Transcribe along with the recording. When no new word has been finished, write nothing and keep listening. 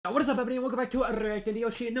What is up, everybody? Welcome back to Reacting to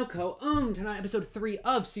Oshi no Ko. Tonight, episode 3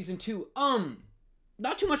 of season 2.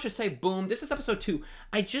 Not too much to say. Boom. This is episode 2.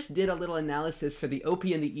 I just did a little analysis for the OP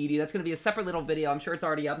and the ED. That's going to be a separate little video. I'm sure it's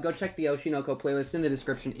already up. Go check the Oshi no Ko playlist in the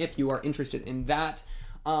description if you are interested in that.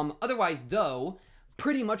 Otherwise, though,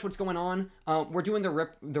 pretty much what's going on. We're doing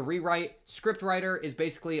the rewrite. Script writer is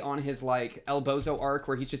basically on his like El Bozo arc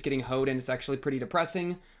where he's just getting hoed and it's actually pretty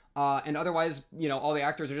depressing. And otherwise, you know, all the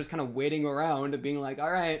actors are just kind of waiting around being like,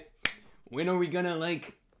 all right, when are we gonna,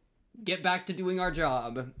 like, get back to doing our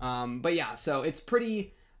job? But yeah, so it's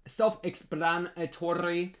pretty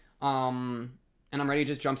self-explanatory. And I'm ready to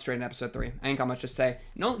just jump straight into episode 3. I ain't got much to say.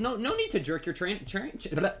 No need to jerk your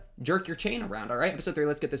chain around, all right? Episode 3,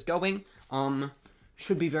 let's get this going.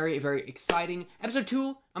 Should be very, very exciting. Episode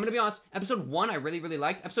 2, I'm gonna be honest, episode 1 I really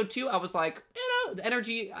liked. Episode 2, I was like, you know, the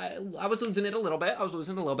energy, I was losing it a little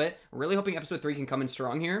bit. Really hoping episode 3 can come in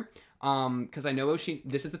strong here. Because I know Oshi,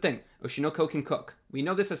 this is the thing, Oshi no Ko can cook. We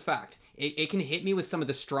know this as fact. It can hit me with some of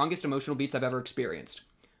the strongest emotional beats I've ever experienced.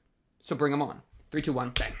 So bring them on. 3, 2, 1,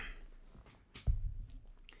 bang.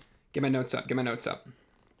 Get my notes up,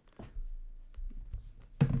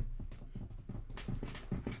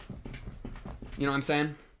 You know what I'm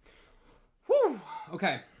saying? Whew.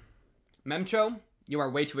 Okay. Memcho, you are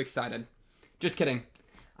way too excited. Just kidding.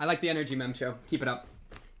 I like the energy, Memcho. Keep it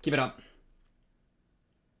up.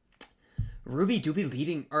 Ruby do be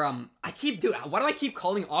leading, or dude, why do I keep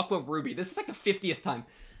calling Aqua Ruby? This is like the 50th time.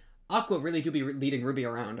 Aqua really do be leading Ruby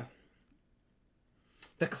around.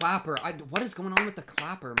 The clapper, what is going on with the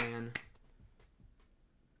clapper, man?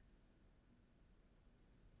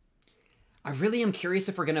 I really am curious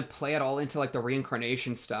if we're gonna play it all into like the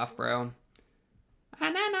reincarnation stuff, bro.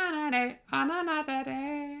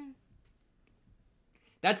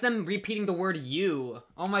 That's them repeating the word you.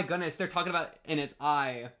 Oh my goodness, they're talking about and it's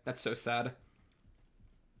I. That's so sad.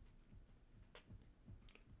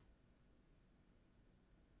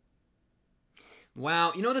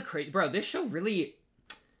 Wow, you know the crazy, bro, this show really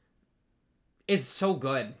is so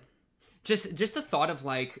good. Just the thought of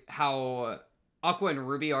like how Aqua and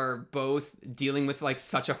Ruby are both dealing with like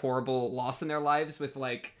such a horrible loss in their lives with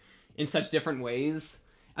like in such different ways.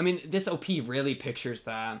 I mean, this OP really pictures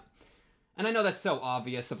that. And I know that's so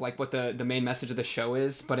obvious of like what the main message of the show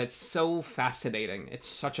is, but it's so fascinating. It's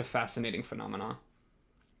such a fascinating phenomenon.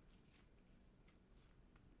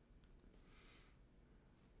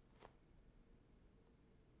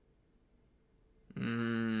 All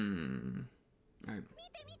right.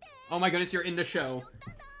 Oh my goodness, you're in the show.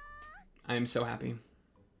 I am so happy.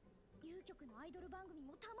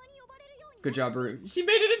 Good job, Rue. She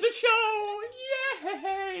made it in the show!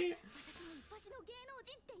 Yay!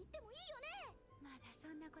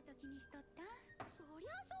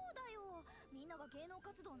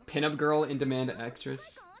 Pinup girl in demand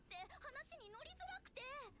extras.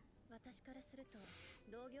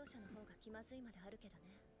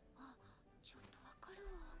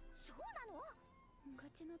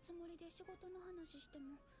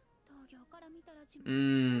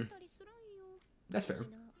 That's fair.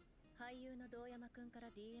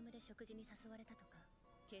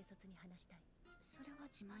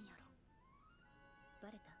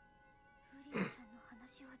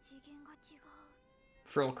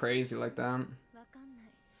 Frill crazy like that.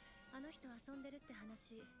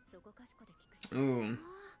 Ooh.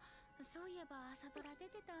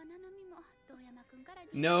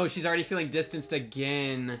 No, she's already feeling distanced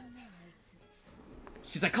again.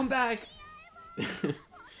 She's like, come back!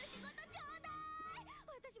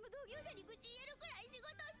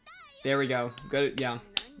 There we go. Good, yeah.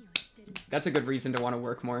 That's a good reason to want to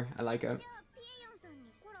work more. I like it.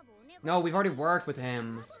 No, we've already worked with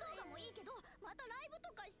him.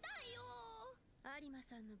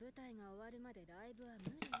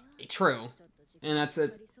 True. And that's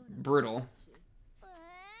brutal.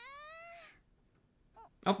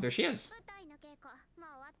 Oh, there she is.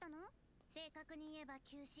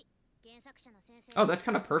 Oh, that's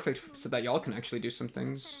kind of perfect so that y'all can actually do some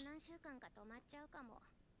things.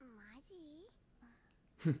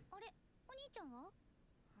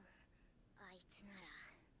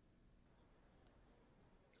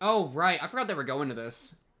 Oh, right. I forgot they were going to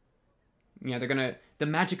this. Yeah, they're gonna... The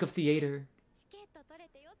magic of theater.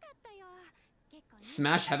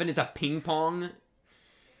 Smash Heaven is a ping pong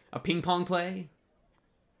play?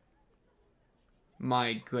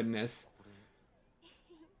 My goodness.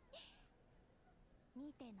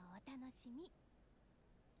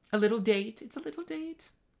 A little date. It's a little date.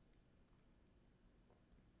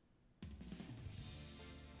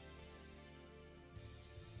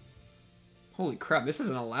 Holy crap, this is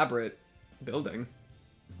an elaborate building.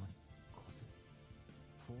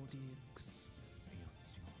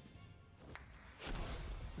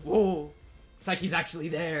 Whoa! It's like he's actually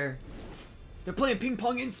there. They're playing ping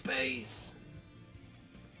pong in space.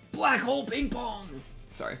 Black hole ping pong.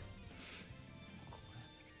 Sorry.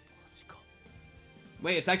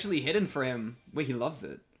 Wait, it's actually hidden for him. Wait, he loves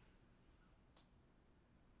it.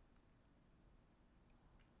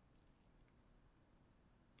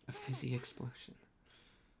 A fizzy explosion.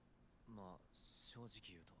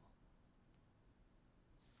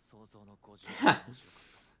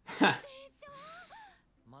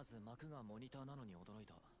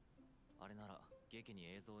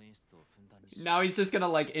 Now he's just gonna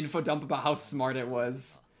like info dump about how smart it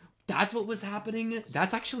was. That's what was happening?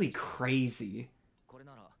 That's actually crazy.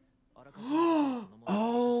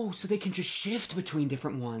 Oh, so they can just shift between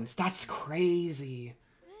different ones. That's crazy.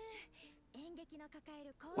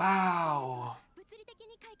 Wow.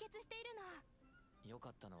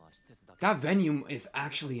 That venue is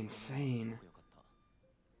actually insane.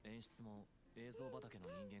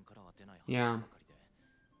 Yeah.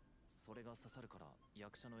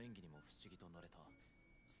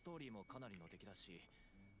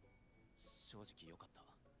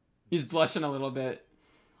 He's blushing a little bit.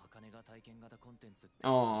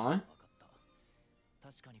 Aww.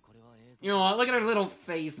 You know, look at her little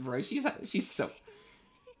face, bro. She's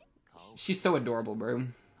so adorable, bro.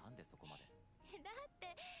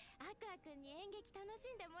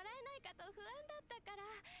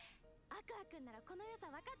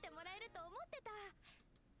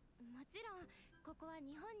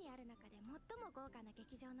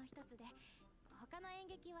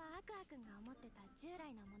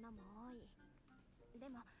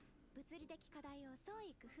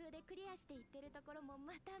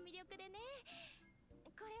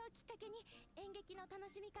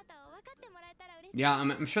 Yeah,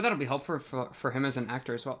 I'm sure that'll be helpful for him as an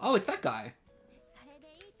actor as well. Oh, it's that guy.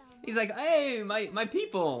 He's like, hey, my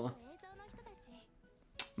people.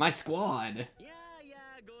 My squad.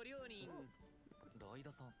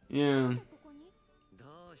 Yeah.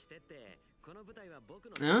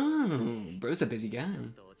 Oh, bro's a busy guy.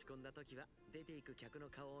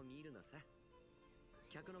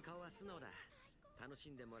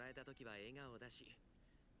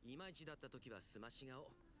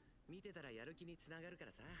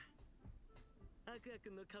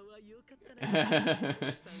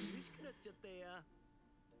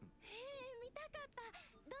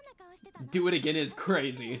 Do it again is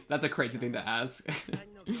crazy. That's a crazy thing to ask.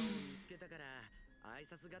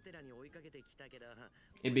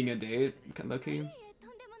 It being a date, low-key.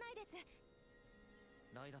 Yeah.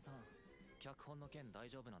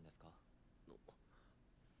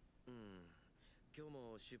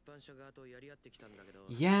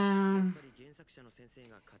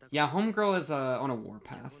 Yeah, homegirl is on a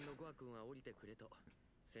warpath.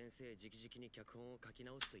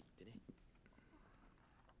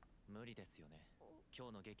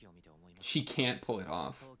 She can't pull it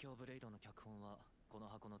off.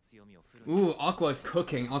 Ooh, Aqua's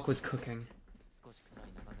cooking. Aqua's cooking.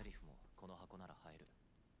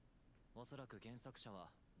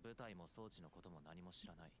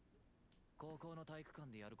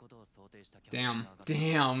 Damn.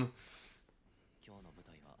 Damn.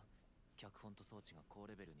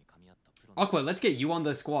 Aqua, let's get you on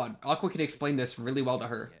the squad. Aqua can explain this really well to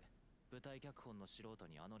her.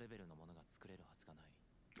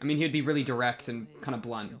 I mean, he'd be really direct and kind of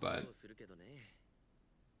blunt, but...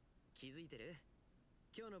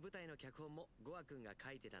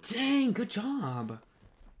 Dang, good job.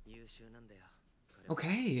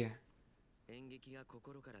 Okay.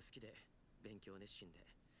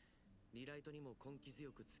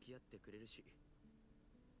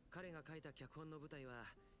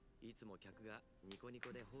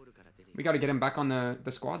 We gotta get him back on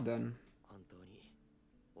the squad then.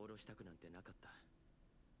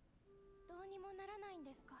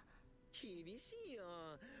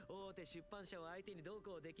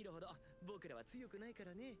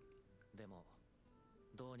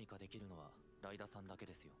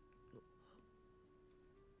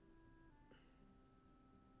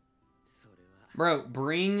 Bro,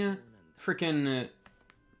 bring freaking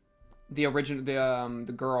the original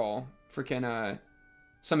the girl freaking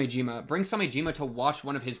Samejima. Bring Samejima to watch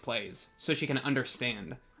one of his plays so she can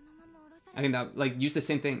understand. I think that like use the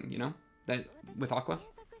same thing, you know, that with Aqua.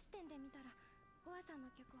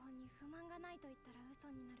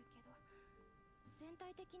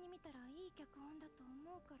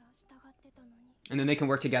 And then they can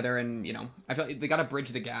work together and, you know, I feel like they gotta bridge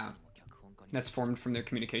the gap that's formed from their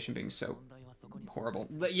communication being so horrible.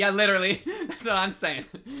 Yeah, literally. That's what I'm saying.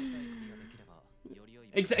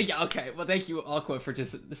 Yeah, okay. Well, thank you, Aqua, for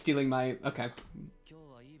just stealing my... Okay.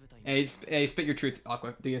 Hey, spit your truth,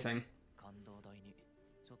 Aqua. Do your thing.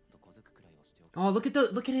 Oh, look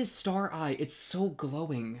at his star eye. It's so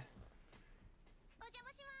glowing.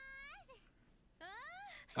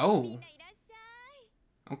 Oh.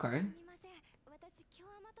 Okay.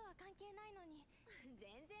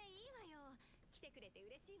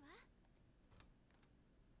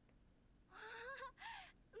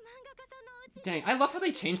 Dang, I love how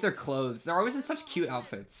they change their clothes. They're always in such cute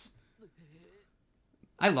outfits.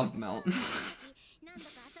 I love Melt.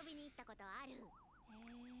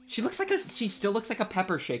 She still looks like a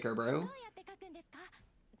pepper shaker, bro.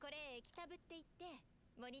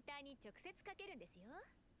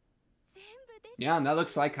 Yeah, and that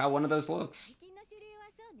looks like how one of those looks.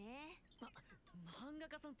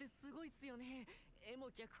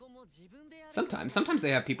 Sometimes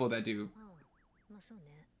they have people that do.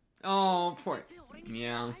 Oh, poor.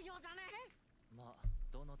 Yeah.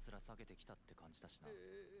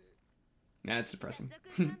 Yeah, it's depressing.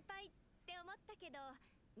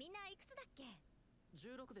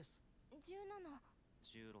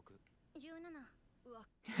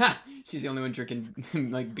 She's the only one drinking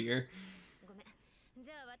like beer.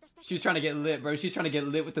 She was trying to get lit, bro. She's trying to get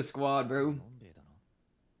lit with the squad, bro.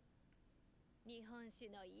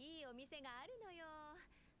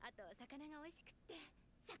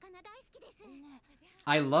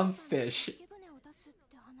 I love fish.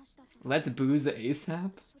 Let's booze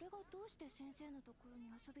ASAP.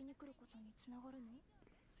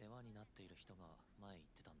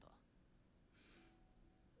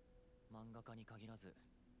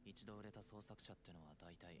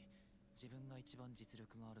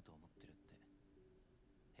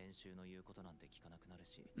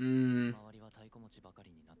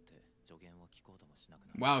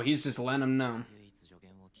 Wow, he's just letting him know.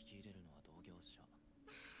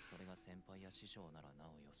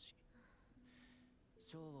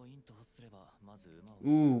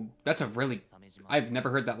 Ooh, that's a really... I've never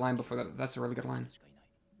heard that line before. That's a really good line.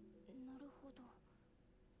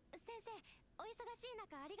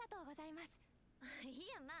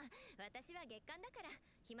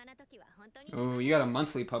 Oh, you got a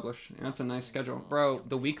monthly publish. That's a nice schedule. Bro,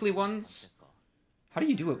 the weekly ones? How do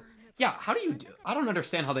you do it? Yeah, how do you do... I don't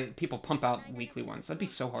understand how people pump out weekly ones. That'd be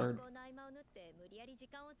so hard.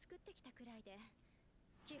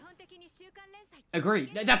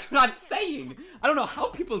 Agree. That's what I'm saying. I don't know how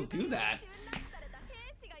people do that.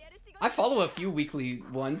 I follow a few weekly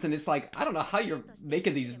ones, and it's like, I don't know how you're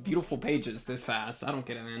making these beautiful pages this fast. I don't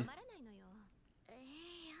get it, man.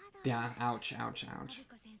 Yeah, ouch, ouch, ouch.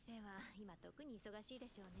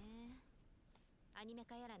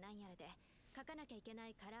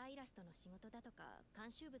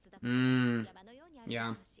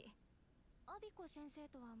 Yeah.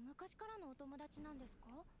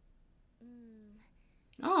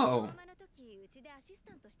 Oh.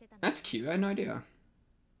 That's cute. I had no idea.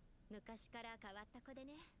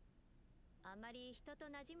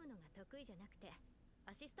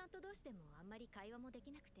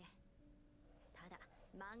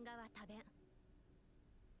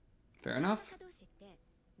 Fair enough.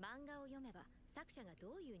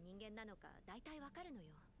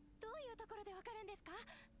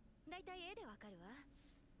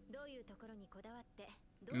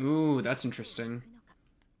 Ooh, that's interesting.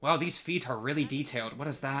 Wow, these feet are really detailed. What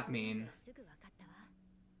does that mean?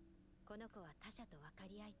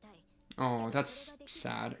 Oh, that's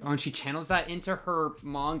sad. Oh, and she channels that into her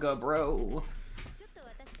manga, bro.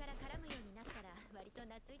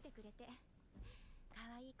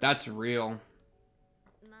 That's real.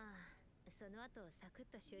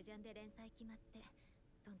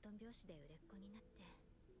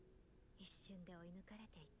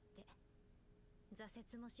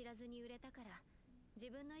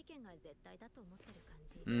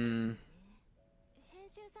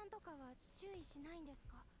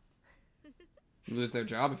 Lose their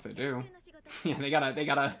job if they do. Yeah, they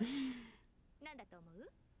gotta...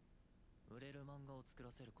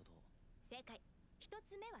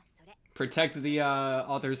 Protect the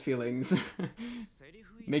author's feelings.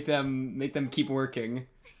 make them keep working.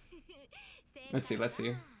 Let's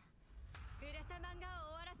see.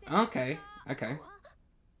 Okay.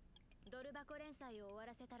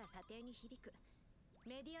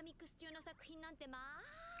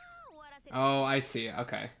 Oh, I see.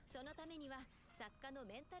 Okay.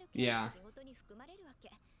 Yeah.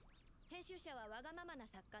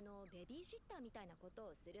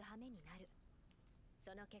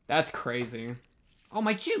 That's crazy. Oh,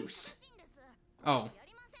 my juice! Oh.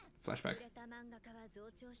 Flashback.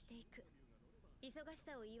 忙し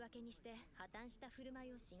さを言い訳にして破綻した振る舞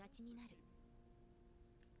いをしがちになる。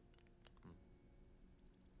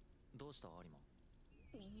どうした有馬？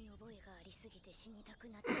身に覚えがありすぎて死にたく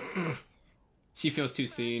なっています。She feels too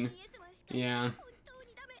seen. Yeah.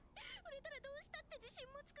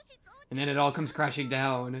 And then it all comes crashing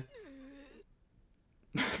down.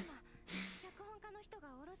 脚本家の人が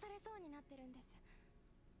降ろされそうになってるんです。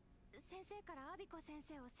先生からアビコ先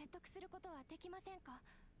生を説得することはできませんか？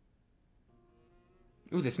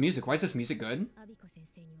 Ooh, this music. Why is this music good? アビコ先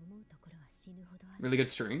生に思うところは死ぬほどある。 Really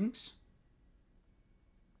good strings.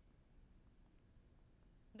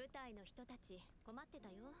 舞台の人たち困ってた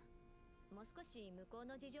よ。もう少し向こう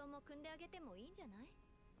の事情も組んであげてもいいんじゃない？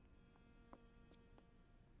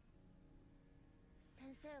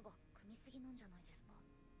先生が組みすぎなんじゃないですか？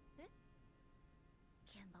え？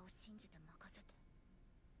現場を信じて任せて。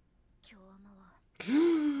京アマは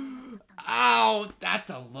Ow, that's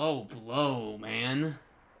a low blow, man.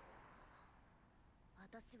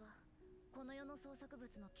 私はこの世の創作物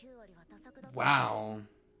の9割はダ作だと。 Wow.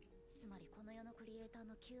 つまりこの世のクリエイター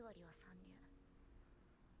の9割は三流。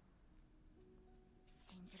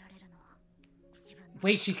信じられるのは自分の。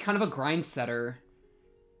 Wait, she's kind of a grind setter.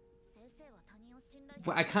 先生は他人を信頼し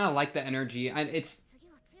Well, I kind of like the energy. It's 次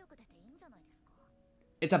は強く出ていいんじゃないですか？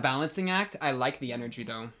 it's a balancing act. I like the energy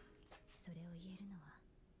though. それを言えるのは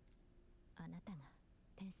あなたが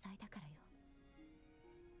天才だからよ。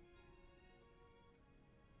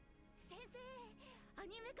先生、ア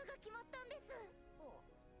ニメ化が決まったんです。お、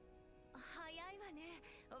早いわね。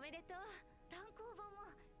おめでとう。単行本も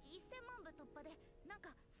1000万部突破で、なんか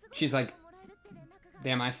すごい She's like, もらえるって連絡が。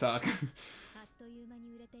 damn, I suck. あっという間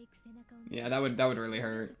に売れていく背中を見て、 Yeah, that would really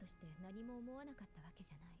hurt. として何も思わなかったわけ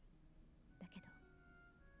じゃない。だけど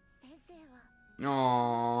先生は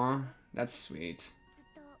Aww, that's sweet. ず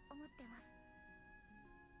っと思ってます。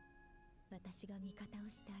私が味方を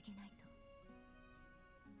してあげないと。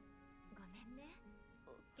ごめんね。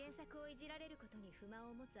原作をいじられることに不満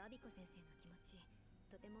を持つアビコ先生の気持ち、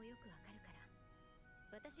とてもよくわかるから。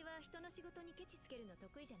私は人の仕事にケチつけるの得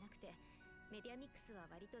意じゃなくて、メディアミックスは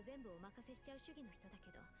割と全部お任せしちゃう主義の人だ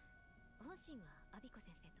けど、本心はアビコ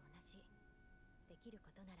先生と同じ。できる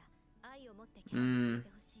ことなら愛を持ってキャラを入れ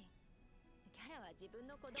てほしい。キャラは自分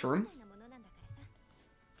の子供みたいなものなんだからさ。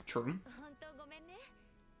True. 本当ごめんね。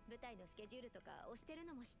舞台のスケジュールとか押してる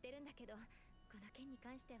のも知ってるんだけど、この件に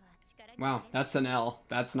関しては力に。 Wow, that's an L.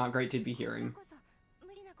 That's not great to be hearing.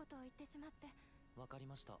 無理なことを言ってしまって。わかり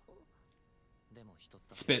ました。でも一つ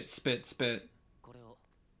だけ。 Spit, spit, spit. これを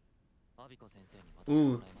アビコ先生に渡しても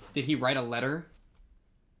Ooh, らえますか？ did he write a letter?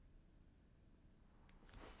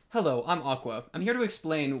 Hello, I'm Aqua. I'm here to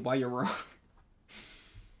explain why you're wrong.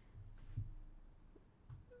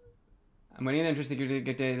 I'm waiting in the entrance to give you a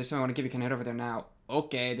good day. There's something I want to give you. Can I head over there now?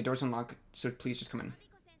 Okay, the door's unlocked, so please just come in.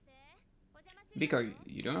 Biko,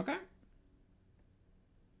 you doing okay?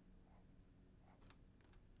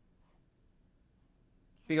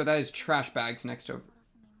 Biko, that is trash bags next to... あ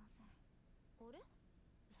れ？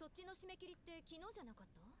そっちの締め切りって昨日じゃなかっ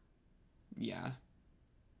た？ Yeah.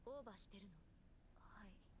 オーバーしてるの？はい。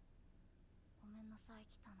ごめんなさい、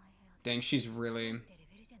汚い部屋で。 Dang, she's really... レ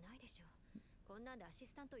ベルじゃないでしょ。こんなんでアシ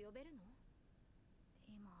スタント呼べるの？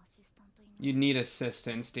今アシスタントいない。 You need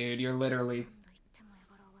assistance, dude. You're literally... 何度言っても絵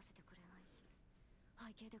柄合わせてくれないし、背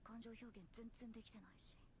景で感情表現全然できてない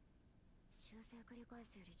し、修正繰り返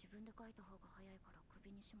すより自分で書いた方が早いからク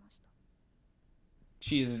ビにしました。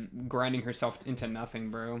 She is grinding herself into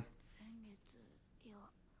nothing, bro. 先月、いや、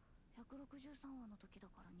163話の時だ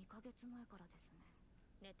から2ヶ月前からですね。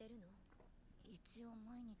寝てるの？一応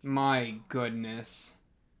毎日。 My goodness.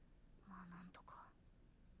 まあなんとか。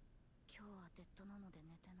今日はデッドなので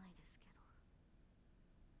寝てないですけど。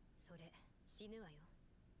それ、死ぬわよ。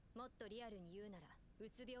もっとリアルに言うなら、う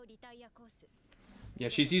つ病リタイアコース。 Yeah,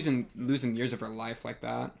 she's losing years of her life like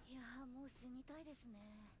that. いやー、もう死にたいですね。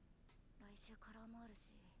来週カラーもあるし、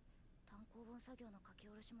単行本作業の書き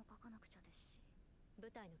下ろしも書かなくちゃですし。舞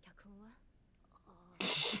台の脚本は？ああ、あ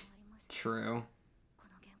りました。 True. こ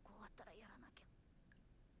の原稿終わったらやらなきゃ。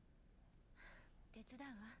手伝う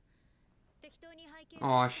わ。適当に背景。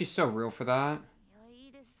 Aw, she's so real for that. いや、い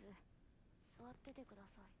いです。座っててくだ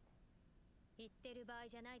さい。言ってる場合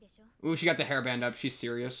じゃないでしょ。 Ooh, she got the hairband up. She's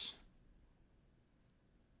serious.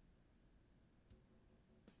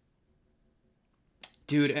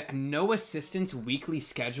 Dude, no assistance weekly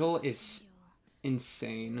schedule is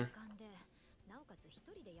insane. なおかつ一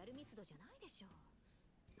人でやる密度じゃないでしょ。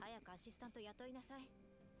早くアシスタント雇いなさい。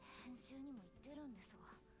編集にも言ってるんですが、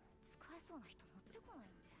使えそうな人持ってこな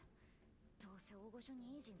いんで。どうせ大御所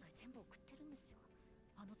にいい人材全部送ってるんですよ。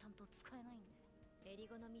あの担当使えないんで。エリ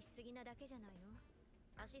好みしすぎなだけじゃないの？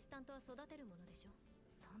アシスタントは育てるものでしょ。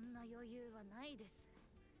そんな余裕はないです。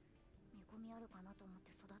見込みあるかなと思っ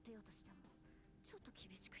て育てようとしてもちょっと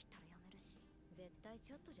厳しく言ったらやめるし。絶対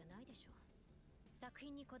ちょっとじゃないでしょ。作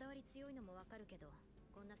品にこだわり強いのもわかるけど、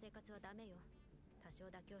こんな生活はダメよ。多少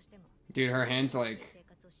妥協しても。 Dude, her hands like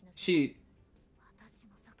she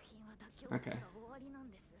okay.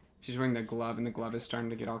 She's wearing the glove and the glove is starting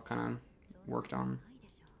to get all kind of worked on.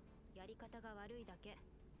 やり方が悪いだけ。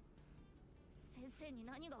先生に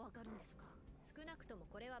何がわかるんですか？少なくとも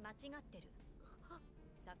これは間違ってる。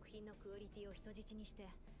作品のクオリティを人質にして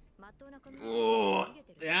まっとうなコミュニケーションを逃げ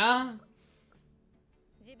てる。Yeah?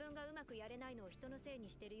 自分がうまくやれないのを人のせいに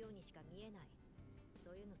してるようにしか見えない。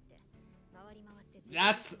そういうのって回り回って自分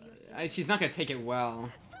That's she's not gonna take it well.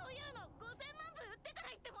 そういうの5000万部売ってか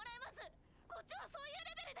ら言ってもらえます。こっちはそういう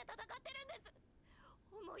レベルで戦ってるんです。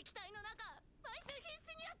重い期待の中毎週必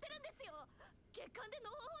死にやってるんですよ。月間で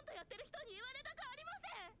のほほんとやってる人に言われたくありませ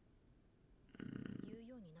ん。言う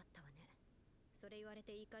ようになったわね。それ言われ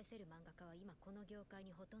て言い返せる漫画家は今この業界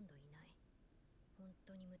にほとんどいない。本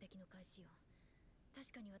当に無敵の返しよ。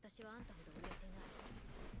確かに私はあんたほど売れてない。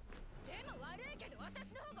でも悪いけど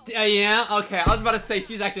私の方が。Yeah, okay. I was about to say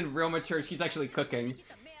she's acting real mature. She's actually cooking.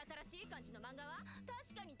 新しい感じの漫画は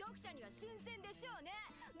確かに読者には新鮮でしょうね。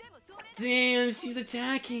でもそれ Damn, she's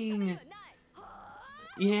attacking.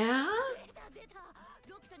 Yeah?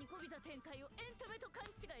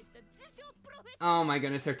 Oh my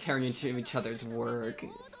goodness, they're tearing into each other's work.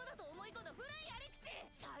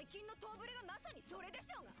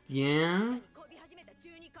 Yeah?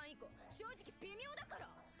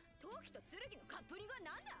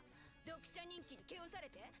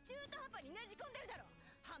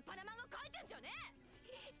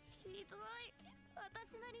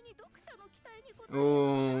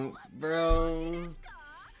 Oh, bro.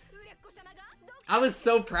 I was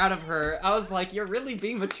so proud of her. I was like, you're really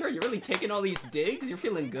being mature. You're really taking all these digs. You're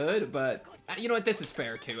feeling good, but you know what? This is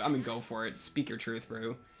fair too. I'm gonna go for it. Speak your truth,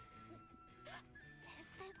 bro.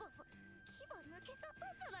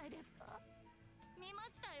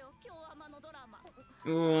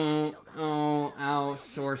 Ooh, oh, ow,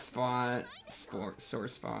 sore spot. Sore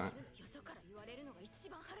spot.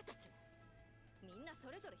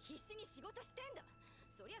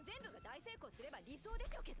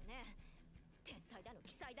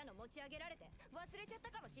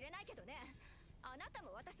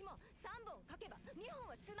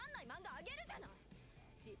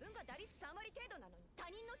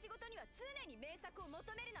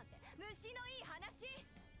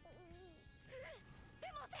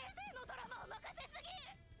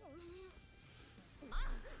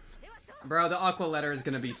 Bro, the Aqua letter is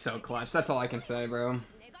gonna be so clutch. That's all I can say, bro.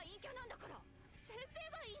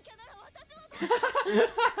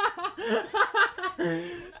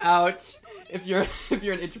 Ouch. If you're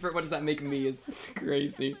an introvert, what does that make me? It's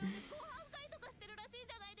crazy.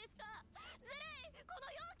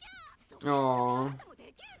 Aww.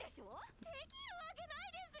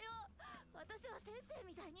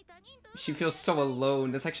 She feels so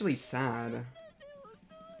alone. That's actually sad.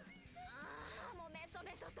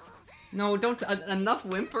 No, don't enough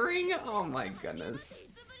whimpering? Oh my goodness.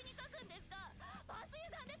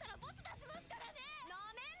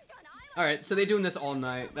 Alright, so they're doing this all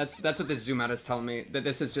night. That's what this zoom out is telling me. That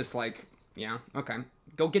this is just like, yeah, okay.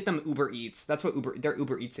 Go get them Uber Eats. That's what they're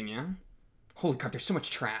Uber Eatsing, yeah? Holy crap, there's so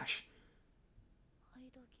much trash.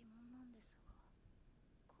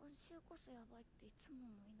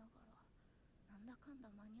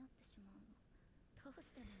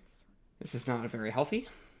 This is not very healthy.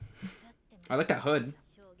 I like that hood.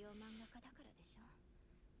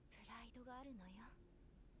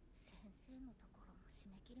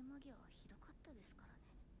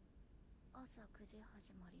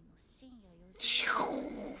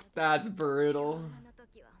 That's brutal.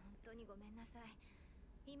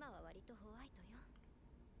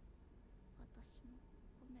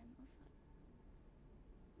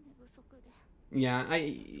 Yeah,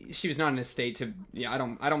 she was not in a state to. Yeah,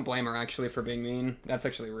 I don't blame her actually for being mean. That's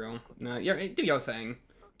actually real. No, yeah, do your thing.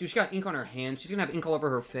 Dude, she got ink on her hands. She's gonna have ink all over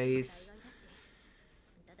her face.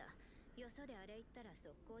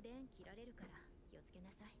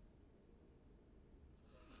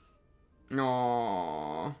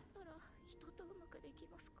 Aww.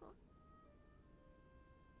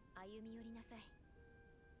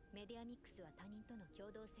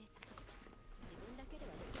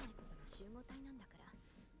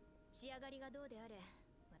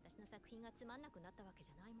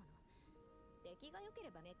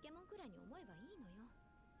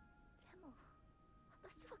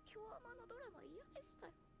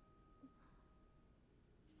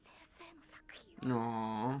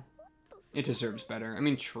 Aww. It deserves better. I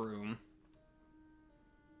mean, true.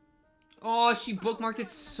 Oh, she bookmarked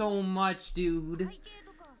it so much, dude.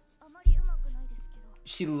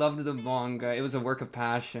 She loved the manga. It was a work of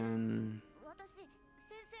passion.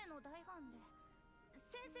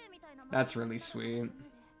 That's really sweet.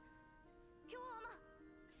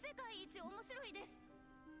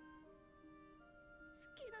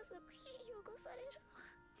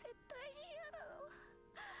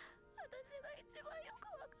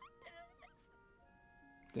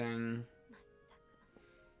 Dang.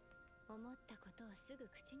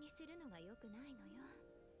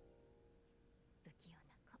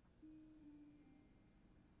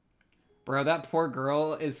 Bro, that poor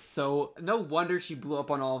girl is so... No wonder she blew up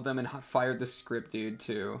on all of them and fired the script dude,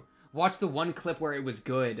 too. Watch the one clip where it was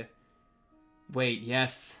good. Wait,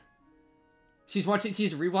 yes. She's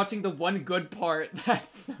rewatching the one good part.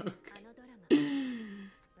 That's so good.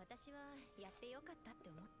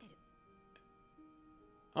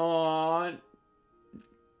 Aww.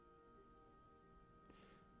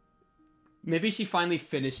 Maybe she finally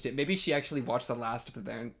finished it. Maybe she actually watched the last of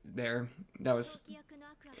it there. That was...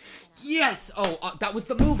 Yes! Oh, that was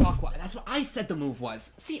the move, Aqua. That's what I said the move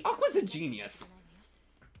was. See, Aqua's a genius.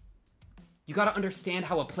 You gotta understand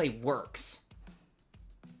how a play works.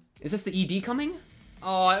 Is this the ED coming?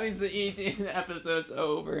 Oh, that means the ED episode's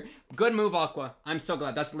over. Good move, Aqua. I'm so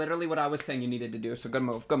glad. That's literally what I was saying you needed to do. So good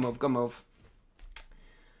move, good move, good move.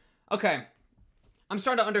 Okay. I'm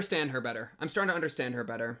starting to understand her better.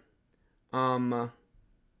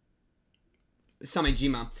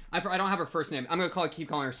 Samejima. I don't have her first name. I'm gonna keep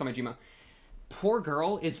calling her Samejima. Poor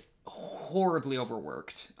girl is horribly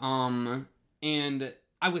overworked. And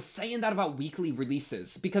I was saying that about weekly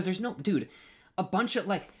releases because there's no... Dude, a bunch of,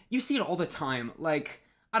 like... You see it all the time. Like,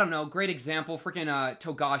 I don't know, great example, freaking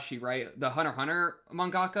Togashi, right? The Hunter x Hunter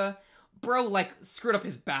mangaka. Bro, like, screwed up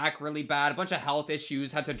his back really bad. A bunch of health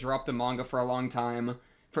issues. Had to drop the manga for a long time.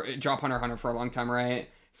 Drop Hunter x Hunter for a long time, right?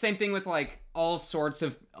 Same thing with, like, all sorts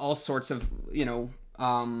of, you know,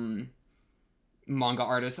 manga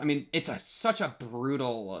artists. I mean, it's such a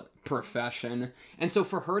brutal profession. And so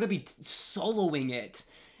for her to be soloing it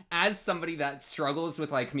as somebody that struggles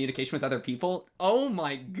with, like, communication with other people, oh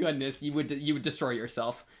my goodness, you would destroy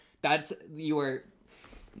yourself. You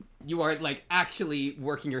are like actually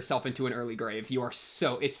working yourself into an early grave.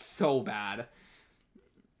 It's so bad.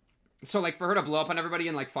 So, like, for her to blow up on everybody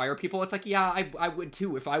and, like, fire people, it's like, yeah, I would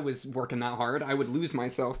too if I was working that hard. I would lose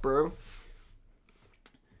myself, bro.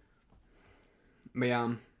 But,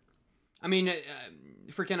 yeah. I mean,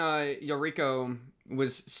 freaking Yoriko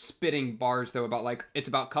was spitting bars, though, about, like, it's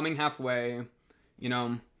about coming halfway, you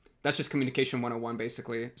know? That's just communication 101,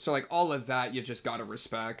 basically. So, like, all of that you just gotta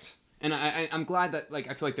respect. And I'm glad that, like,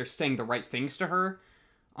 I feel like they're saying the right things to her.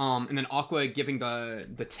 And then Aqua giving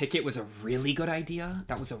the ticket was a really good idea.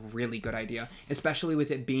 That was a really good idea. Especially with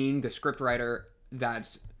it being the scriptwriter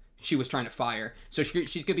that she was trying to fire. So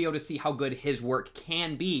she's going to be able to see how good his work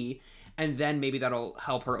can be. And then maybe that'll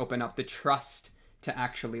help her open up the trust to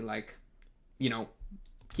actually, like, you know,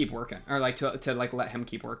 keep working. Or, like, to like, let him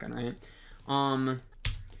keep working, right?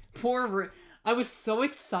 I was so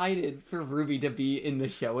excited for Ruby to be in the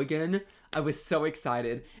show again. I was so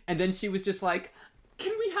excited. And then she was just like...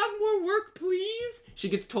 Can we have more work, please? She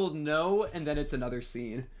gets told no, and then it's another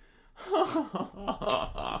scene.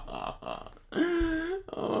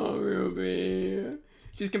 Oh, Ruby.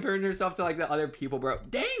 She's comparing herself to, like, the other people, bro.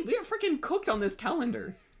 Dang, we are freaking cooked on this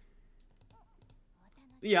calendar.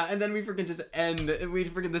 Yeah, and then we freaking just end.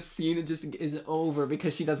 The scene just is over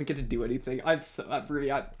because she doesn't get to do anything.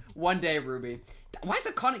 Ruby, one day, Ruby. Why is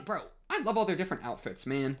it iconic, bro? I love all their different outfits,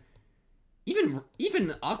 man.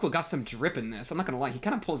 Even Aqua got some drip in this. I'm not gonna lie. He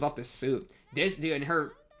kind of pulls off this suit. This dude and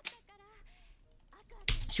her...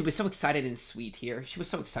 She was so excited and sweet here. She was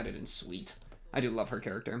so excited and sweet. I do love her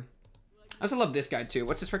character. I also love this guy, too.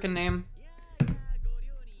 What's his freaking name?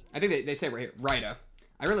 I think they say right here. Raida.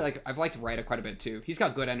 I've liked Raida quite a bit, too. He's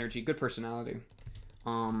got good energy, good personality.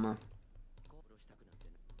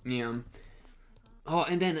 Yeah. Oh,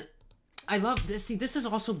 and then... I love this. See, this is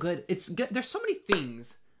also good. It's good. There's so many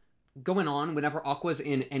things going on whenever Aqua's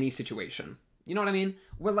in any situation. You know what I mean?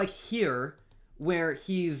 Where, like, here, where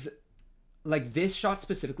he's, like, this shot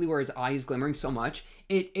specifically where his eye is glimmering so much,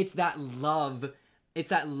 it's that love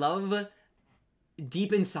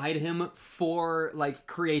deep inside him for, like,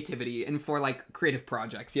 creativity and for, like, creative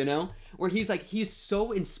projects, you know? Where he's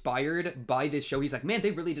so inspired by this show. He's like, man,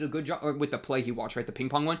 they really did a good job. Or with the play he watched, right? The ping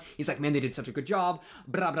pong one. He's like, man, they did such a good job.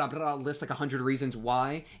 Blah, blah, blah. Lists, like, 100 reasons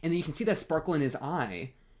why. And then you can see that sparkle in his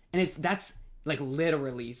eye. And like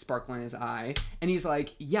literally sparkle in his eye, and he's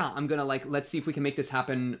like, yeah, I'm gonna like, let's see if we can make this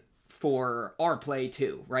happen for our play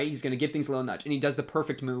too, right? He's gonna give things a little nudge, and he does the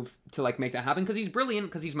perfect move to like make that happen because he's brilliant,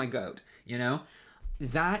 because he's my goat, you know?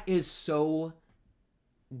 That is so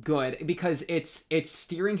good because it's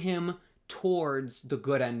steering him towards the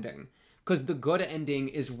good ending, because the good ending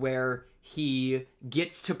is where he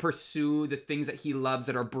gets to pursue the things that he loves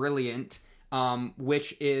that are brilliant,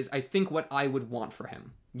 which is, I think, what I would want for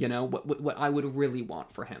him, you know, what I would really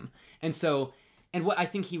want for him. And so, and what I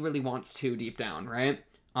think he really wants to deep down, right?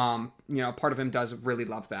 You know, part of him does really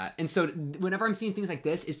love that. And so whenever I'm seeing things like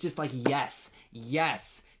this, it's just like, yes,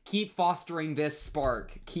 keep fostering this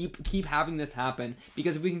spark, keep having this happen,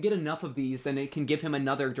 because if we can get enough of these, then it can give him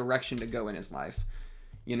another direction to go in his life,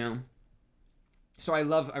 you know? So I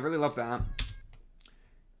really love that.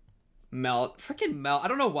 Melt. Freaking Melt. I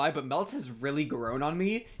don't know why, but Melt has really grown on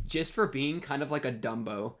me just for being kind of like a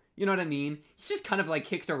Dumbo. You know what I mean? He's just kind of like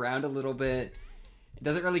kicked around a little bit.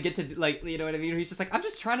 Doesn't really get to, like, you know what I mean? He's just like, I'm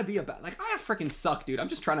just trying to be like, I freaking suck, dude. I'm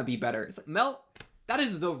just trying to be better. It's like, Melt, that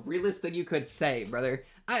is the realest thing you could say, brother.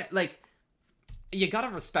 You gotta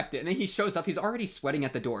respect it. And then he shows up, he's already sweating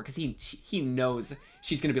at the door because he knows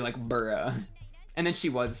she's gonna be like, bruh. And then she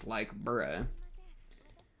was like, bruh.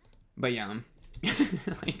 But yeah.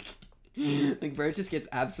 like Bert just gets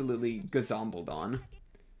absolutely gazombled on.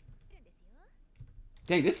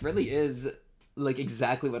 Dang, this really is like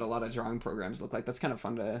exactly what a lot of drawing programs look like. That's kind of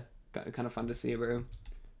fun to see, bro.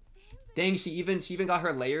 Dang, she even got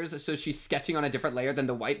her layers, so she's sketching on a different layer than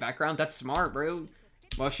the white background. That's smart, bro.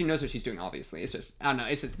 Well, she knows what she's doing, obviously. It's just, I don't know,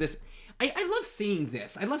 it's just this. I love seeing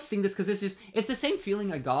this. I love seeing this because it's the same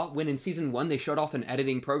feeling I got when in season 1 they showed off an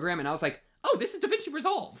editing program and I was like, oh, this is DaVinci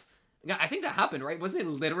Resolve. Yeah, I think that happened, right? Wasn't it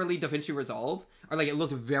literally DaVinci Resolve? Or like it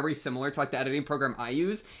looked very similar to like the editing program I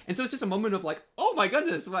use. And so it's just a moment of like, oh my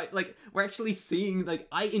goodness, like we're actually seeing, like,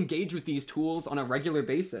 I engage with these tools on a regular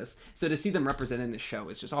basis. So to see them represented in the show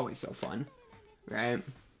is just always so fun, right?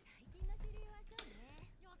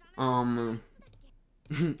 How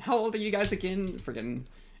old are you guys again? Friggin'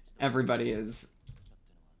 everybody is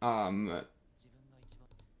underage.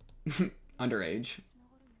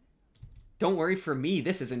 Don't worry for me,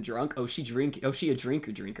 this isn't drunk. Oshi a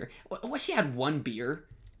drinker. What, she had one beer?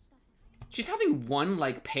 She's having one,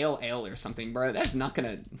 like, pale ale or something, bro. That's not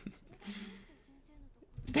gonna...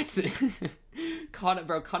 That's...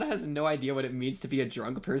 Kana has no idea what it means to be a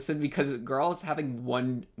drunk person because girl is having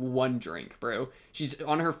one drink, bro. She's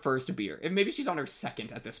on her first beer. And maybe she's on her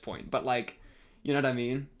second at this point, but, like, you know what I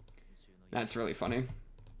mean? That's really funny.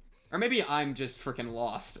 Or maybe I'm just freaking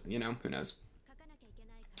lost, you know? Who knows?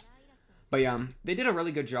 But yeah, they did a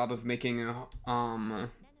really good job of making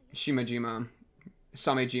Samejima,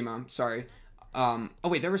 sorry. Oh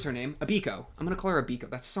wait, there was her name. Abiko. I'm gonna call her Abiko.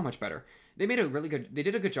 That's so much better. They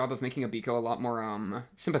did a good job of making Abiko a lot more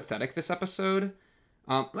sympathetic this episode.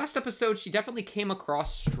 Last episode she definitely came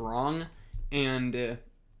across strong, and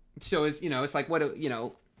so is, you know, it's like, what, you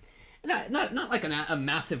know, not like a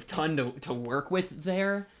massive ton to work with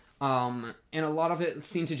there. And a lot of it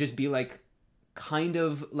seemed to just be like, kind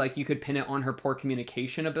of like you could pin it on her poor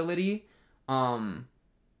communication ability,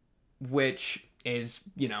 which is,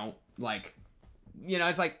 you know, like, you know,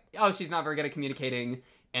 it's like, oh, she's not very good at communicating,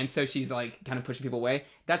 and so she's like kind of pushing people away.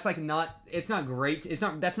 That's like it's not great.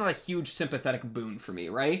 That's not a huge sympathetic boon for me,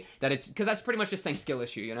 right? That it's, because that's pretty much just saying skill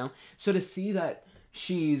issue, you know? So to see that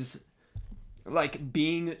she's like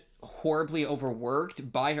being horribly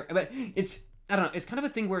overworked by her, but it's, I don't know, it's kind of a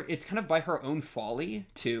thing where it's kind of by her own folly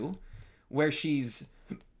too, where she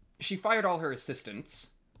fired all her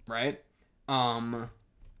assistants, right? And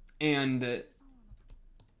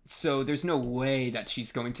so there's no way that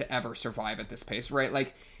she's going to ever survive at this pace, right?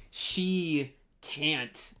 Like, she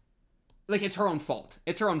can't, like, it's her own fault.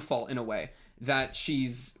 It's her own fault in a way that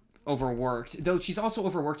she's overworked, though she's also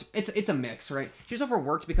overworked. It's a mix, right? She's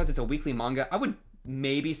overworked because it's a weekly manga. I would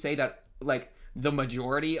maybe say that, like, the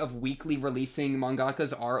majority of weekly releasing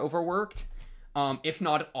mangakas are overworked. If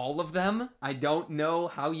not all of them. I don't know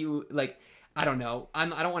how you, like, I don't know. I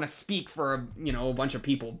don't want to speak for, you know, a bunch of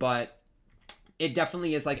people, but it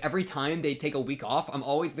definitely is like every time they take a week off,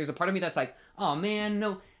 there's a part of me that's like, oh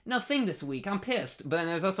man, nothing this week. I'm pissed. But then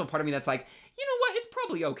there's also a part of me that's like, you know what? It's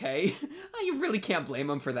probably okay. You really can't blame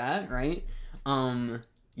them for that, right?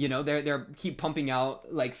 You know, they're keep pumping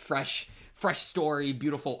out like fresh story,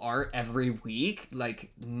 beautiful art every week. Like,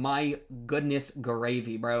 my goodness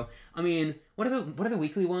gravy, bro. I mean, what are the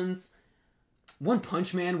weekly ones? One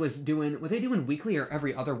Punch Man were they doing weekly or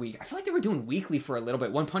every other week? I feel like they were doing weekly for a little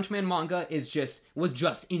bit. One Punch Man manga was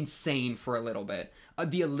just insane for a little bit.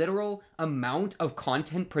 The literal amount of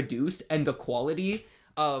content produced and the quality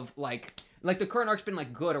of like the current arc's been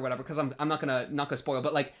like good or whatever, because I'm not gonna spoil,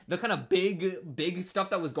 but like the kind of big stuff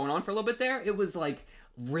that was going on for a little bit there, it was like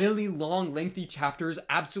really long, lengthy chapters,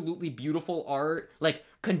 absolutely beautiful art, like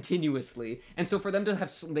continuously. And so for them to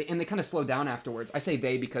have, and they kind of slow down afterwards. I say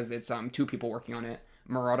they because it's 2 people working on it.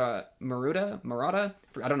 Maruta,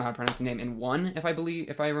 I don't know how to pronounce the name, and one, if I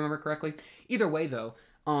remember correctly. Either way though,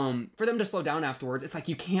 for them to slow down afterwards, it's like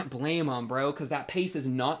you can't blame them, bro, because that pace is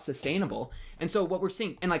not sustainable. And so what we're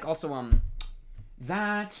seeing, and like also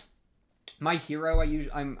that My Hero,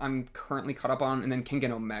 I'm currently caught up on, and then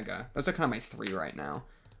Kengen Omega. Those are kind of my 3 right now.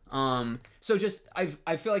 So just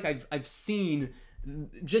I feel like I've seen,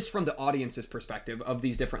 just from the audience's perspective of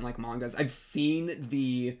these different like mangas, I've seen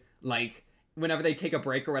the like whenever they take a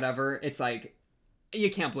break or whatever, it's like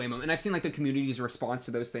you can't blame them. And I've seen like the community's response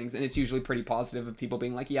to those things, and it's usually pretty positive of people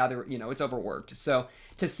being like, yeah, they're, it's overworked. So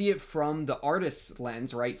to see it from the artist's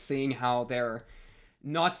lens, right, seeing how they're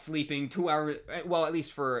not sleeping 2 hours, well, at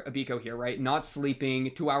least for Abiko here, right, not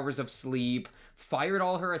sleeping, 2 hours of sleep, fired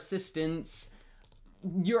all her assistants,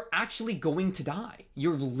 you're actually going to die.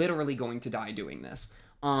 You're literally going to die doing this.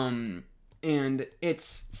 And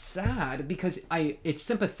it's sad because it's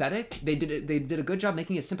sympathetic. They did a good job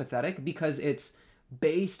making it sympathetic because it's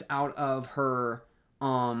based out of her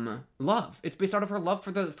love. It's based out of her love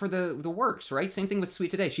for the works, right? Same thing with Sweet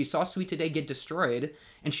Today. She saw Sweet Today get destroyed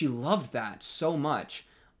and she loved that so much.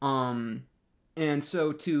 And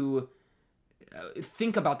so to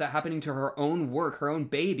think about that happening to her own work, her own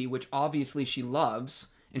baby, which obviously she loves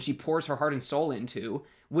and she pours her heart and soul into,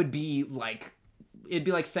 would be like, it'd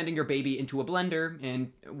be like sending your baby into a blender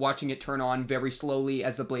and watching it turn on very slowly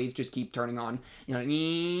as the blades just keep turning on,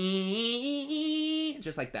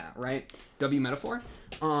 just like that, right? W metaphor.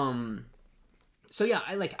 So yeah,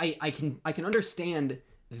 I can understand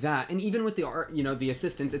that. And even with the art, the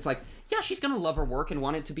assistants, it's like, yeah, she's gonna love her work and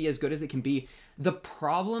want it to be as good as it can be. The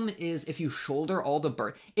problem is if you shoulder all the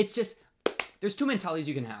burden, it's just, there's 2 mentalities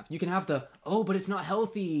you can have. You can have the, oh, but it's not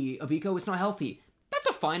healthy, Abiko, it's not healthy. That's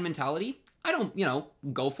a fine mentality. I don't,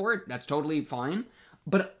 go for it. That's totally fine.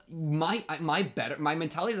 But my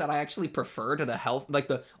mentality that I actually prefer to the health,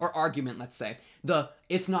 or argument, let's say, the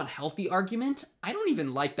it's not healthy argument, I don't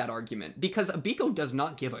even like that argument because Abiko does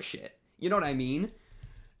not give a shit. You know what I mean?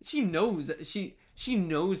 She knows that she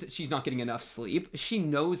knows that she's not getting enough sleep. She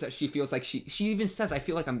knows that she feels like she even says, I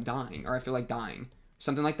feel like I'm dying, or I feel like dying.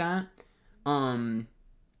 Something like that.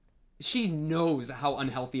 She knows how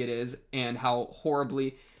unhealthy it is and how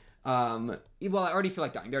horribly, well, I already feel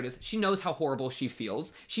like dying. There it is. She knows how horrible she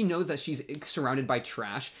feels. She knows that she's surrounded by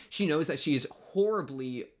trash. She knows that she's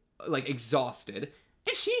horribly, exhausted.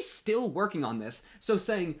 And she's still working on this. So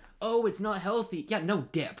saying, oh, it's not healthy. Yeah, no,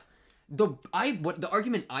 dip. The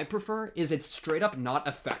argument I prefer is it's straight up not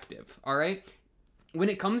effective, all right? When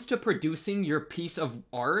it comes to producing your piece of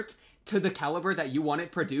art to the caliber that you want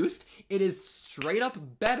it produced, it is straight up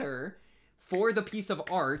better for the piece of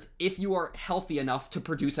art if you are healthy enough to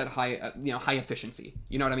produce at high efficiency.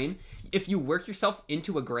 You know what I mean? If you work yourself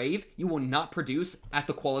into a grave, you will not produce at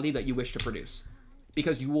the quality that you wish to produce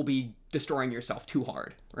because you will be destroying yourself too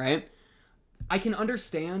hard, right? I can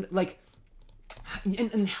understand,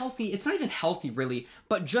 and healthy, it's not even healthy really,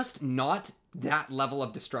 but just not that level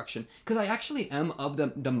of destruction. Because I actually am of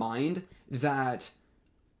the mind that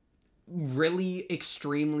really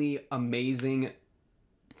extremely amazing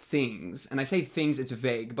things, and I say things, it's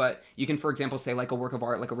vague, but you can, for example, say like a work of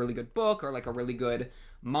art, like a really good book or like a really good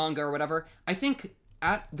manga or whatever. I think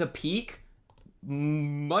at the peak,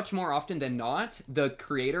 much more often than not, the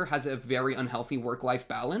creator has a very unhealthy work-life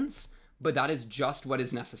balance, but that is just what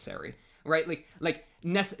is necessary, right?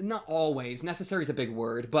 Not always. Necessary is a big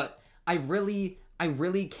word, but I really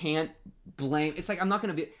can't blame. It's like, I'm not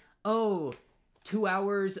gonna be, 2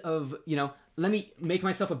 hours of, let me make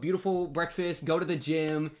myself a beautiful breakfast, go to the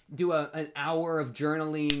gym, do an hour of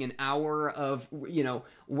journaling, an hour of,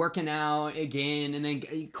 working out again, and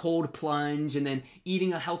then cold plunge, and then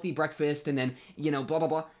eating a healthy breakfast, and then, blah, blah,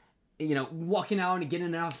 blah, walking out and getting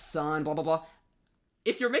enough sun, blah, blah, blah.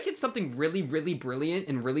 If you're making something really, really brilliant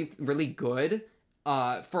and really, really good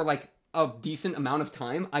for a decent amount of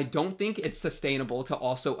time, I don't think it's sustainable to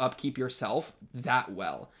also upkeep yourself that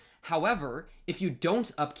well. However, if you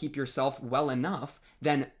don't upkeep yourself well enough,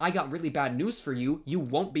 then I got really bad news for you. You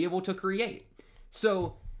won't be able to create.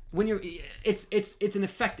 So when it's an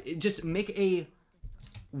effect. Just make a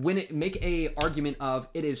argument of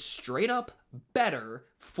it is straight up better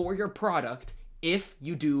for your product if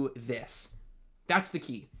you do this. That's the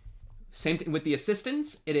key. Same thing with the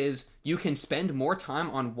assistants. It is, you can spend more time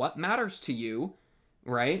on what matters to you,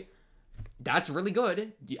 right? That's really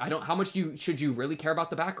good. How much should you really care about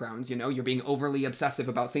the backgrounds? You know, you're being overly obsessive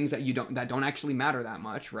about things that don't actually matter that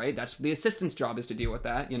much, right? That's the assistant's job, is to deal with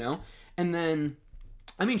that, you know? And then,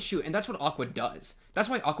 I mean, shoot, and that's what Aqua does. That's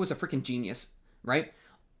why Aqua's a freaking genius, right?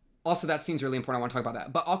 Also, that scene's really important. I want to talk about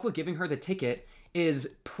that. But Aqua giving her the ticket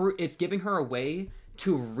it's giving her a way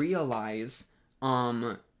to realize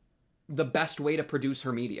the best way to produce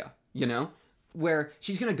her media, you know? Where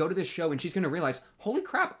she's going to go to this show and she's going to realize, holy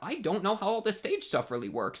crap, I don't know how all this stage stuff really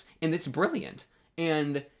works. And it's brilliant.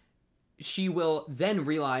 And she will then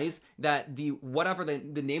realize that the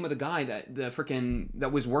name of the guy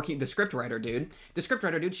that was working, the scriptwriter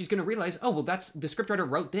dude, she's going to realize, oh, well, that's the scriptwriter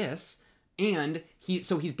wrote this. And he's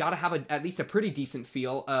got to have at least a pretty decent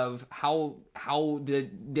feel of how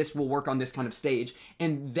this will work on this kind of stage.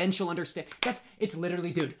 And then she'll understand. It's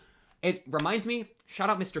literally, dude, it reminds me, shout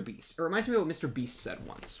out Mr. Beast. It reminds me of what Mr. Beast said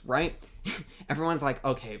once, right? Everyone's like,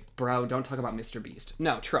 okay, bro, don't talk about Mr. Beast.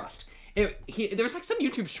 No, trust. There was like some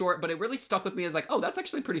YouTube short, but it really stuck with me as like, oh, that's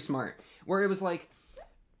actually pretty smart. Where it was like,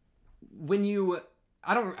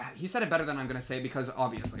 he said it better than I'm going to say because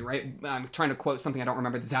obviously, right? I'm trying to quote something I don't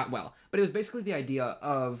remember that well. But it was basically the idea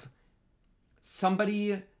of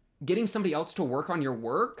getting somebody else to work on your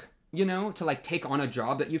work, you know, to like take on a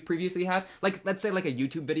job that you've previously had. Like, let's say like a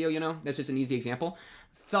YouTube video, you know, that's just an easy example.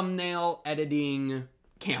 Thumbnail editing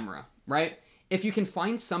camera, right? If you can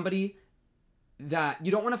find somebody that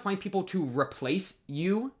you don't want to find people to replace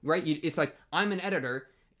you, right? It's like, I'm an editor,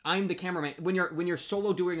 I'm the cameraman. When you're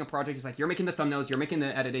solo doing a project, it's like you're making the thumbnails, you're making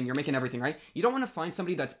the editing, you're making everything, right? You don't want to find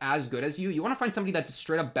somebody that's as good as you. You want to find somebody that's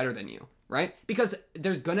straight up better than you, right? Because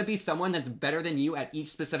there's going to be someone that's better than you at each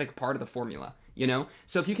specific part of the formula, you know?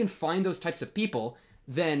 So if you can find those types of people,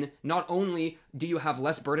 then not only do you have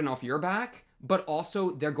less burden off your back, but also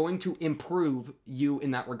they're going to improve you in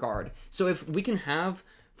that regard. So if we can have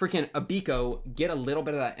freaking Abiko get a little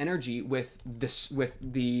bit of that energy with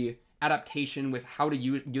the adaptation, with how to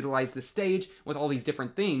utilize the stage, with all these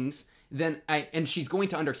different things, and she's going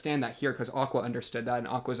to understand that here because Aqua understood that, and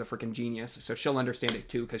Aqua's a freaking genius, so she'll understand it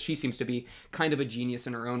too because she seems to be kind of a genius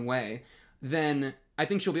in her own way. Then I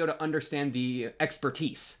think she'll be able to understand the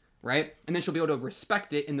expertise, right? And then she'll be able to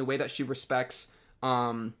respect it in the way that she respects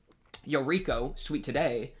Yoriko, Sweet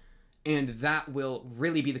Today, and that will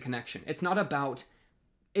really be the connection. It's not about...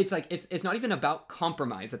 It's not even about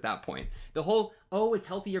compromise at that point. The whole, oh, it's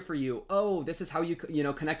healthier for you. Oh, this is how you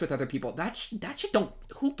connect with other people. That shit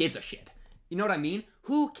who gives a shit? You know what I mean?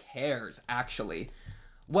 Who cares, actually?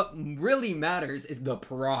 What really matters is the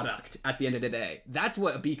product at the end of the day. That's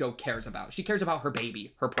what Abiko cares about. She cares about her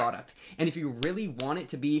baby, her product. And if you really want it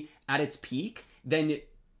to be at its peak, then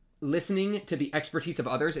listening to the expertise of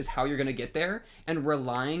others is how you're going to get there, and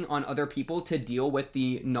relying on other people to deal with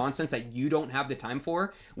the nonsense that you don't have the time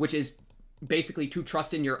for, which is basically to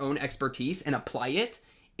trust in your own expertise and apply it,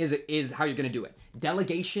 is how you're going to do it.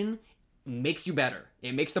 Delegation makes you better.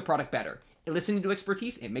 It makes the product better. Listening to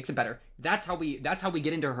expertise, it makes it better. That's how we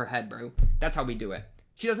get into her head, bro. That's how we do it.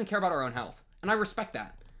 She doesn't care about her own health, and I respect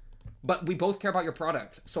that. But we both care about your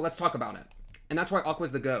product, so let's talk about it. And that's why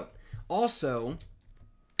Aqua's the GOAT. Also,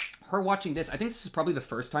 her watching this, I think this is probably the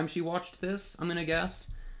first time she watched this, I'm gonna guess.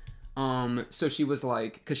 So she was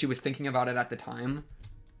like, because she was thinking about it at the time.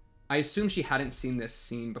 I assume she hadn't seen this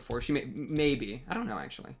scene before. She maybe, I don't know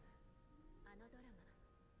actually.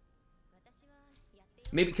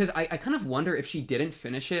 Maybe because I kind of wonder if she didn't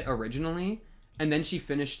finish it originally, and then she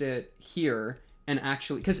finished it here, and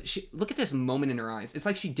actually, because look at this moment in her eyes. It's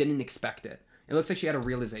like she didn't expect it. It looks like she had a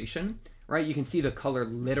realization, right? You can see the color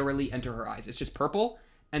literally enter her eyes. It's just purple.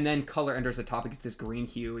 And then color enters the top, it gets this green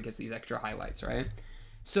hue, it gets these extra highlights, right?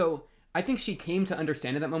 So I think she came to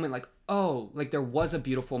understand at that moment, like, oh, like there was a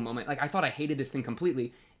beautiful moment. Like I thought I hated this thing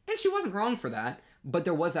completely, and she wasn't wrong for that, but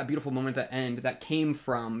there was that beautiful moment at the end that came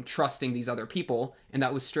from trusting these other people, and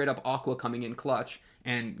that was straight up Aqua coming in clutch,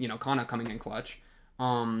 and, you know, Kana coming in clutch.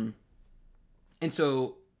 And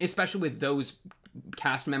so, especially with those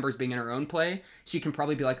cast members being in her own play, she can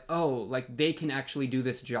probably be like, oh, like they can actually do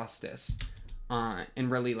this justice. And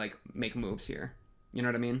really, like, make moves here. You know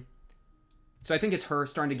what I mean? So I think it's her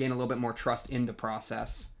starting to gain a little bit more trust in the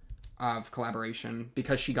process of collaboration,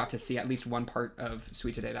 because she got to see at least one part of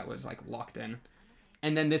Sweet Today that was, like, locked in.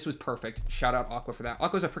 And then this was perfect. Shout out Aqua for that.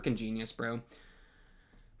 Aqua's a freaking genius, bro.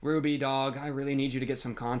 Ruby, dog, I really need you to get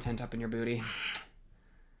some content up in your booty.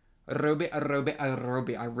 Ruby, I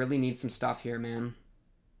really need some stuff here, man.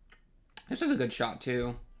 This was a good shot,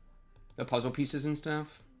 too. The puzzle pieces and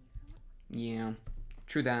stuff. Yeah.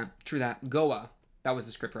 True that. True that. Goa. That was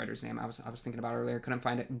the scriptwriter's name I was thinking about earlier. Couldn't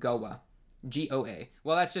find it. Goa. Goa.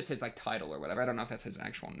 Well, that's just his like title or whatever. I don't know if that's his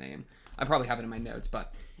actual name. I probably have it in my notes,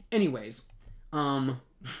 but anyways,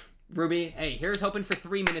 Ruby, hey, here's hoping for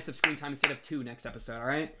 3 minutes of screen time instead of 2 next episode, all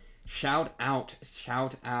right? Shout out.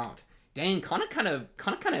 Shout out. Dang,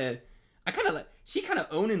 she kind of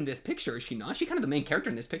owning this picture, is she not? She kind of the main character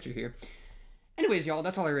in this picture here. Anyways, y'all,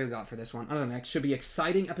 that's all I really got for this one. I don't know, next should be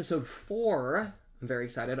exciting episode 4. I'm very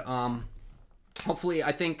excited. Hopefully,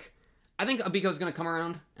 I think Abiko's gonna come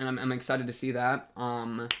around, and I'm excited to see that.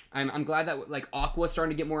 I'm glad that like Aqua's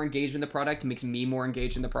starting to get more engaged in the product. It makes me more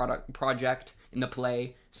engaged in the project, in the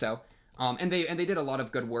play. So, and they did a lot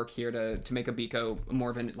of good work here to make Abiko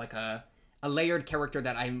more of an like a layered character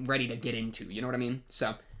that I'm ready to get into. You know what I mean?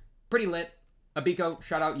 So, pretty lit. Abiko,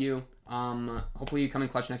 shout out you. Hopefully you come in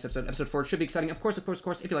clutch next episode. Episode 4 should be exciting. Of course, if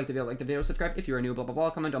you like the video, subscribe. If you're a new, blah, blah, blah.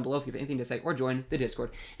 Comment down below if you have anything to say, or join the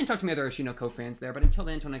Discord and talk to me other Oshi no Co fans there. But until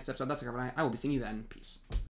then, until next episode, that's the cover. I will be seeing you then. Peace.